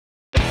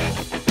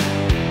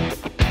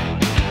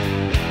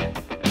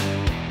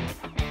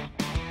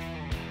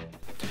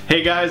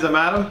Hey guys, I'm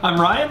Adam. I'm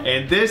Ryan.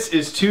 And this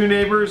is Two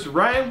Neighbors.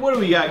 Ryan, what do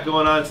we got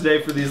going on today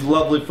for these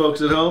lovely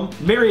folks at home?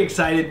 Very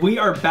excited. We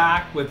are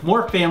back with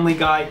more Family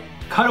Guy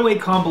Cutaway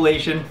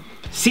compilation,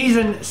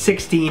 season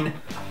 16,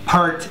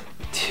 part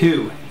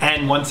 2.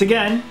 And once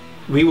again,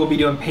 we will be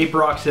doing paper,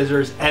 rock,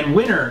 scissors, and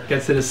winner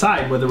gets to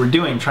decide whether we're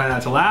doing Try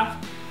Not to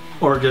Laugh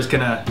or just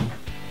gonna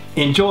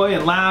enjoy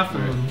and laugh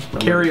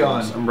and carry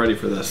on. I'm ready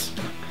for this.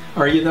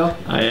 Are you though?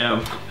 I am.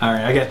 All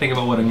right, I gotta think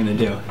about what I'm gonna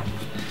do.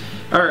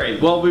 All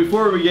right, well,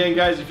 before we begin,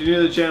 guys, if you're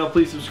new to the channel,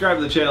 please subscribe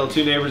to the channel,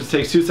 Two Neighbors. It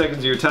takes 2 seconds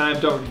of your time.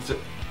 Don't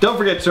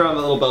forget to turn on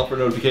the little bell for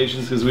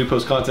notifications because we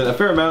post content a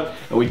fair amount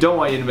and we don't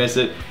want you to miss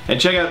it.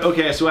 And check out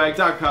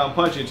OKSwag.com,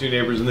 punch in Two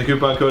Neighbors in the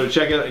coupon code to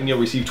check out and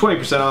you'll receive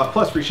 20% off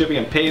plus free shipping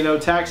and pay no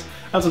tax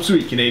on some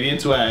sweet Canadian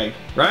swag.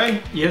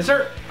 Right? Yes,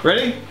 sir.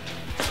 Ready?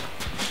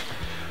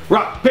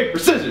 Rock, paper,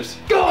 scissors.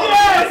 Go!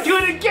 Yes! Do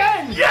it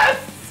again!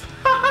 Yes!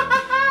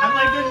 I'm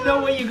like, there's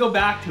no way you go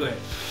back to it.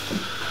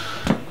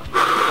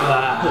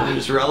 Let me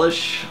just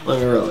relish. Let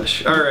me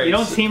relish. All right. You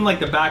don't seem like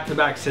the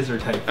back-to-back scissor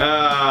type. Wait,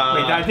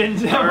 that didn't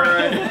sound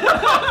right.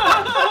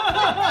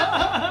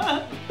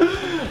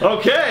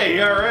 Okay,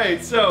 all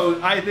right.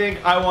 So I think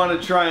I want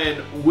to try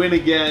and win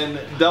again,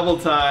 double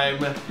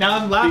time. Now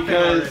I'm laughing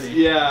because already.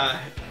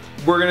 yeah,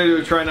 we're gonna do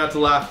a try not to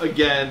laugh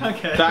again.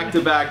 Okay. Back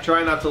to back,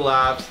 try not to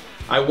laughs.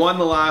 I won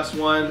the last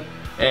one,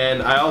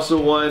 and I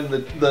also won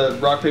the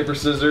rock paper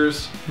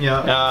scissors.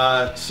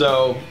 Yeah.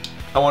 So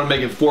I want to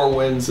make it 4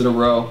 wins in a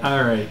row.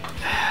 All right.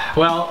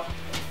 Well,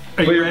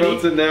 are Put you your ready?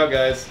 votes in now,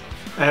 guys.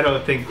 I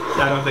don't think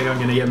I'm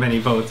gonna get many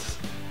votes.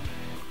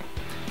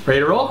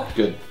 Ready to roll?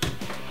 Good.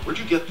 Where'd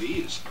you get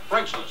these?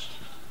 Craigslist.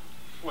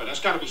 Boy, that's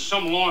got to be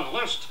some long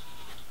list.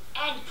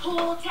 And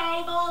pool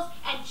tables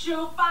and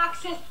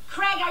jukeboxes.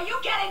 Craig, are you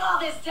getting all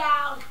this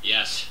down?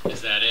 Yes. Is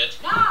that it?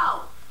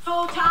 No.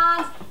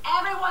 Futons,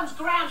 everyone's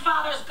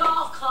grandfather's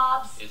golf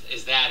clubs.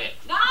 Is that it?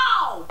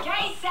 No.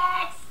 Gay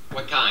sex.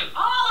 What kind?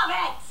 All of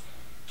it.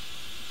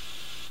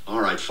 All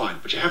right, fine,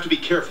 but you have to be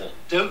careful.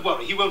 Don't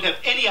worry, he won't have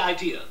any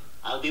idea.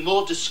 I'll be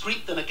more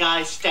discreet than a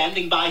guy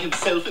standing by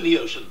himself in the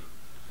ocean.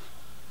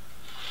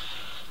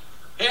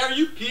 Hey, are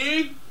you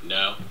peeing?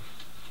 No.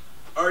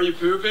 Are you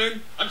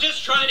pooping? I'm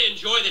just trying to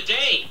enjoy the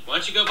day. Why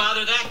don't you go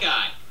bother that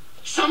guy?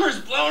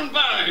 Summer's blown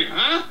by,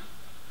 huh?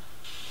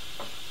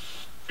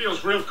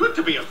 Feels real good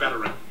to be a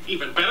veteran.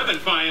 Even better than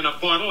buying a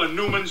bottle of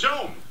Newman's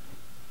Own.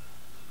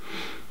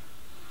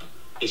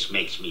 This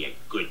makes me a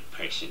good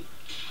person.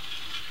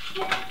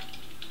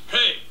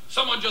 Hey,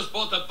 someone just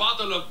bought a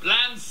bottle of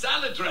bland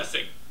salad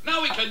dressing.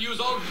 Now we can use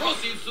all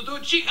proceeds to do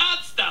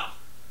jihad stuff.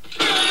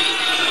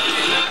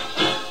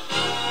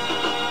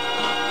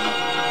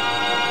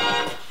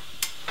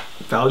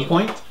 Valid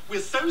point.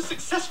 We're so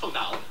successful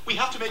now, we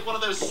have to make one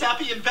of those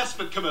sappy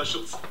investment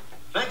commercials.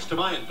 Thanks to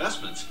my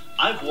investments,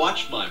 I've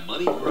watched my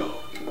money grow.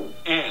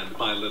 And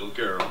my little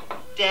girl.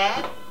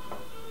 Dad,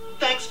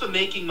 thanks for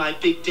making my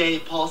big day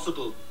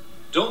possible.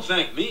 Don't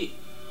thank me.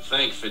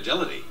 Thank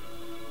Fidelity.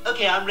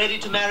 Okay, I'm ready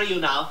to marry you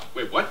now.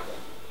 Wait, what?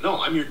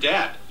 No, I'm your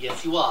dad.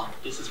 Yes, you are.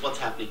 This is what's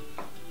happening.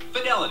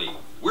 Fidelity,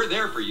 we're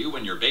there for you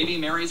when your baby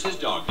marries his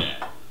dog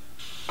dad.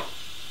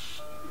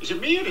 Is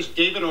it me or does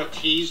David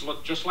Ortiz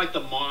look just like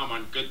the mom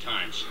on Good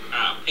Times?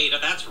 Oh, Peter,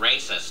 that's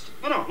racist.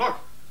 No, look.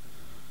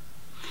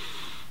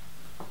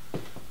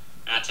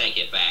 I take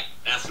it back.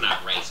 That's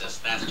not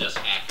racist. That's just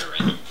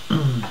accurate.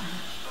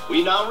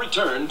 We now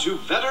return to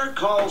Better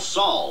Call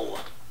Saul.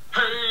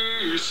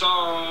 Hey,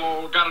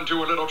 Saul, got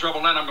into a little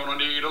trouble and I'm gonna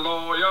need a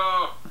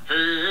lawyer.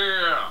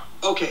 Hey.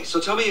 Okay, so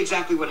tell me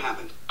exactly what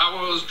happened. I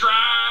was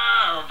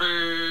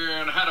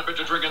driving, had a bit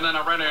to drink, and then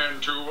I ran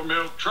into a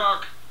milk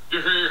truck.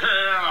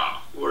 Yeah.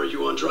 Were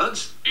you on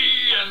drugs?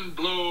 Ian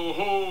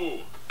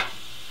Blow.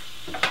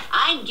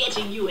 I'm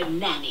getting you a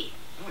nanny.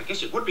 Well, I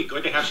guess it would be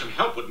good to have some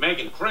help with Meg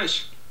and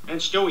Chris. And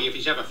Stewie if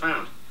he's ever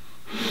found.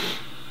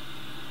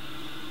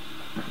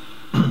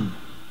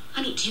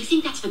 Honey, do you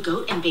think that's the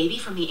goat and baby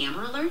from the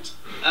Amber Alert?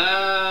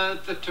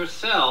 The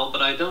Tercel, but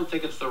I don't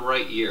think it's the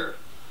right year.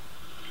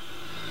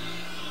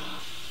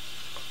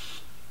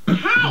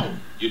 How?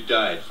 You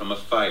died from a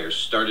fire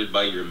started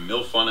by your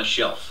MILF on a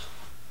shelf.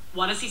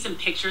 Want to see some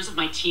pictures of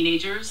my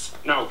teenagers?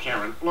 No,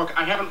 Karen. Look,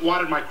 I haven't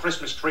watered my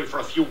Christmas tree for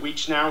a few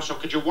weeks now, so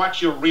could you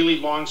watch your really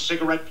long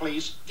cigarette,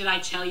 please? Did I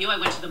tell you I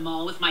went to the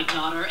mall with my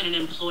daughter and an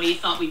employee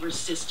thought we were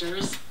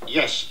sisters?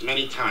 Yes,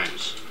 many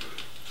times.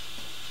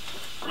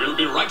 We'll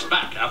be right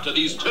back after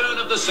these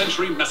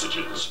turn-of-the-century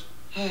messages.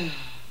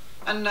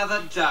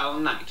 Another dull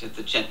night at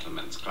the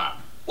gentleman's club.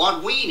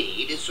 What we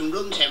need is some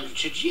room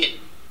temperature gin.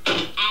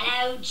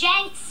 Hello,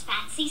 gents.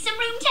 Fancy some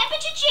room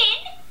temperature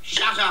gin?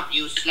 Shut up,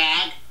 you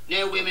slag.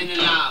 No women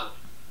allowed.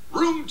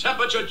 Room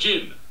temperature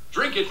gin.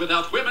 Drink it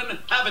without women,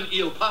 have an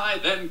eel pie,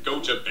 then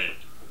go to bed.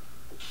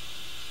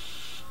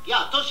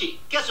 Ya, Toshi,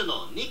 kesu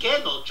no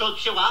Nikkei no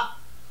chochi wa?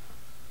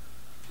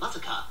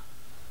 Masaka.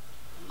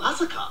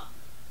 Masaka.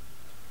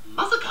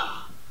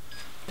 Masaka.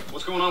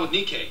 What's going on with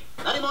Nikkei?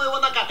 何も言わ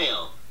なかった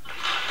よ。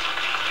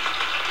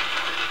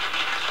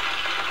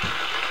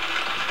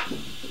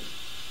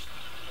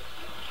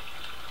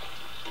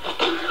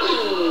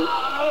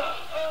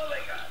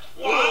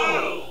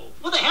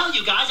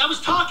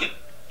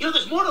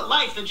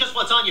than just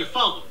what's on your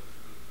phone.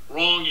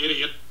 Wrong,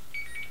 idiot.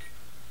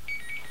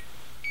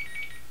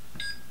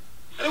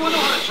 Anyone know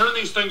how to turn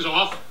these things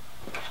off?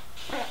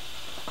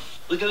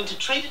 We're going to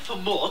trade it for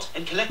Mort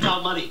and collect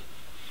our money.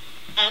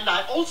 And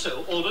I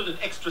also ordered an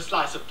extra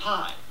slice of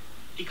pie.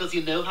 Because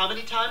you know how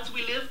many times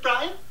we live,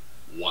 Brian?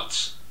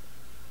 Once.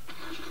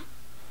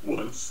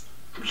 Once.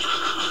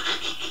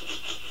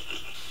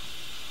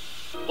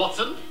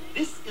 Watson,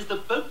 this is the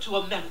boat to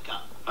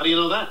America. How do you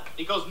know that?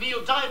 Because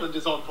Neil Diamond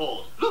is on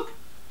board. Look.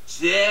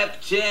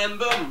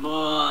 September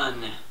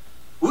morn,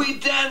 we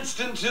danced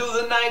until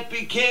the night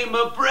became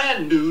a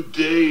brand new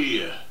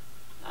day.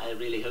 I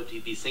really hoped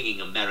he'd be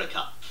singing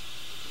America.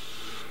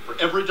 For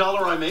every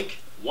dollar I make,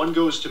 one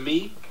goes to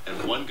me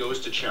and one goes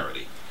to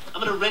charity.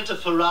 I'm going to rent a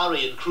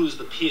Ferrari and cruise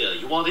the pier.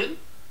 You want in?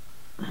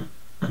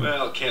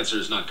 Well,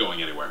 cancer's not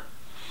going anywhere.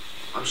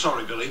 I'm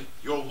sorry, Billy.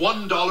 You're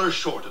 $1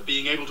 short of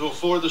being able to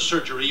afford the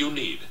surgery you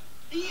need.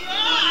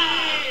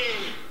 Yay!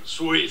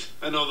 Sweet.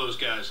 I know those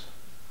guys.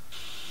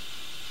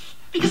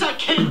 Because I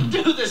can't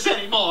do this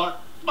anymore.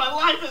 My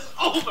life is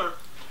over.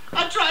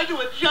 I tried to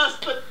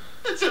adjust, but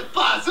it's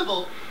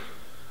impossible.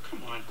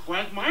 Come on,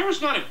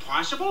 Quagmire's not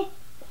impossible.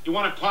 You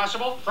want it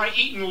possible? Try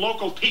eating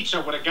local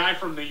pizza with a guy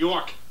from New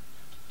York.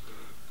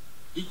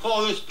 You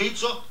call this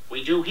pizza?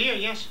 We do here,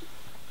 yes.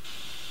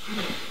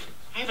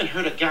 I haven't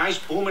heard a guy's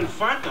booming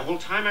fart the whole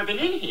time I've been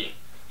in here.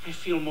 I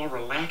feel more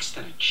relaxed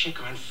than a chick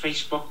on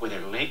Facebook with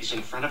her legs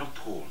in front of a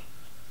pool.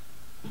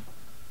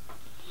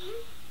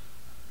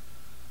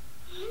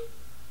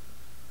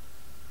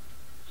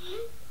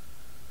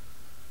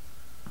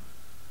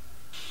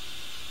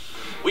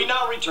 We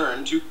now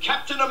return to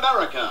Captain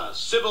America,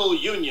 Civil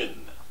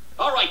Union.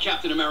 All right,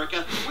 Captain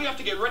America, we have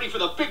to get ready for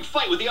the big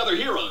fight with the other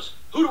heroes.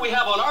 Who do we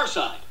have on our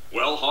side?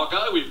 Well,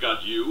 Hawkeye, we've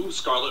got you,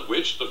 Scarlet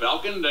Witch, the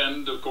Falcon,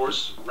 and, of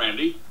course,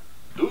 Randy.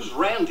 Who's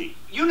Randy?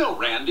 You know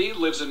Randy,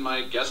 lives in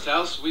my guest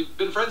house. We've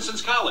been friends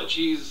since college.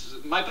 He's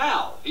my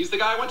pal. He's the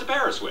guy I went to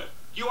Paris with.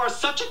 You are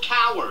such a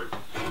coward.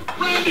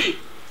 Randy!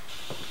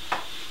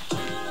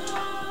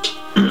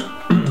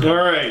 All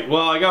right.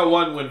 Well, I got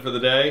one win for the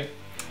day.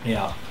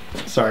 Yeah.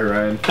 Sorry,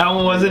 Ryan. That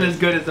one wasn't as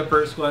good as the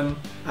first one.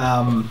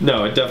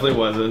 No, it definitely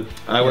wasn't.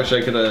 I wish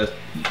I could have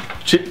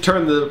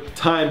turned the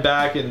time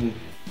back and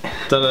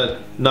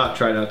done a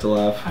try not to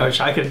laugh. I wish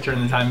I could have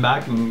turned the time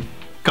back and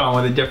gone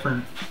with a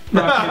different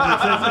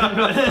rock,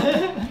 paper,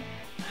 scissors.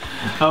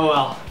 Oh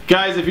well.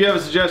 Guys, if you have a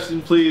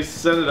suggestion, please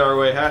send it our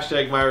way.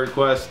 Hashtag my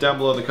request down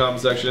below in the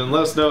comment section. And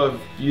let us know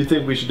if you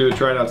think we should do a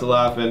try not to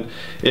laugh. And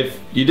if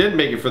you didn't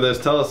make it for this,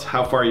 tell us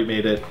how far you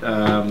made it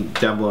down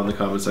below in the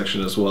comment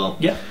section as well.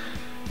 Yeah.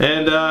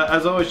 And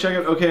as always, check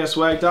out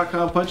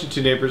okanswag.com, punch in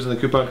 2 neighbors in the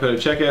coupon code at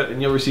checkout,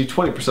 and you'll receive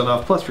 20%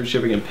 off plus free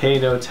shipping and pay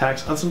no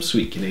tax on some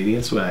sweet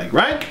Canadian swag.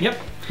 Ryan?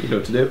 Yep. You know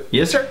what to do.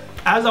 Yes, sir.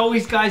 As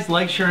always, guys,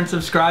 like, share, and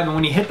subscribe. And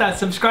when you hit that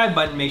subscribe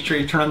button, make sure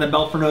you turn on the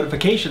bell for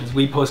notifications.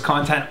 We post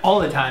content all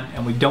the time,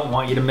 and we don't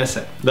want you to miss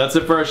it. That's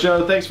it for our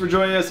show. Thanks for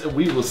joining us, and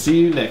we will see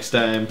you next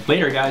time.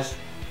 Later, guys.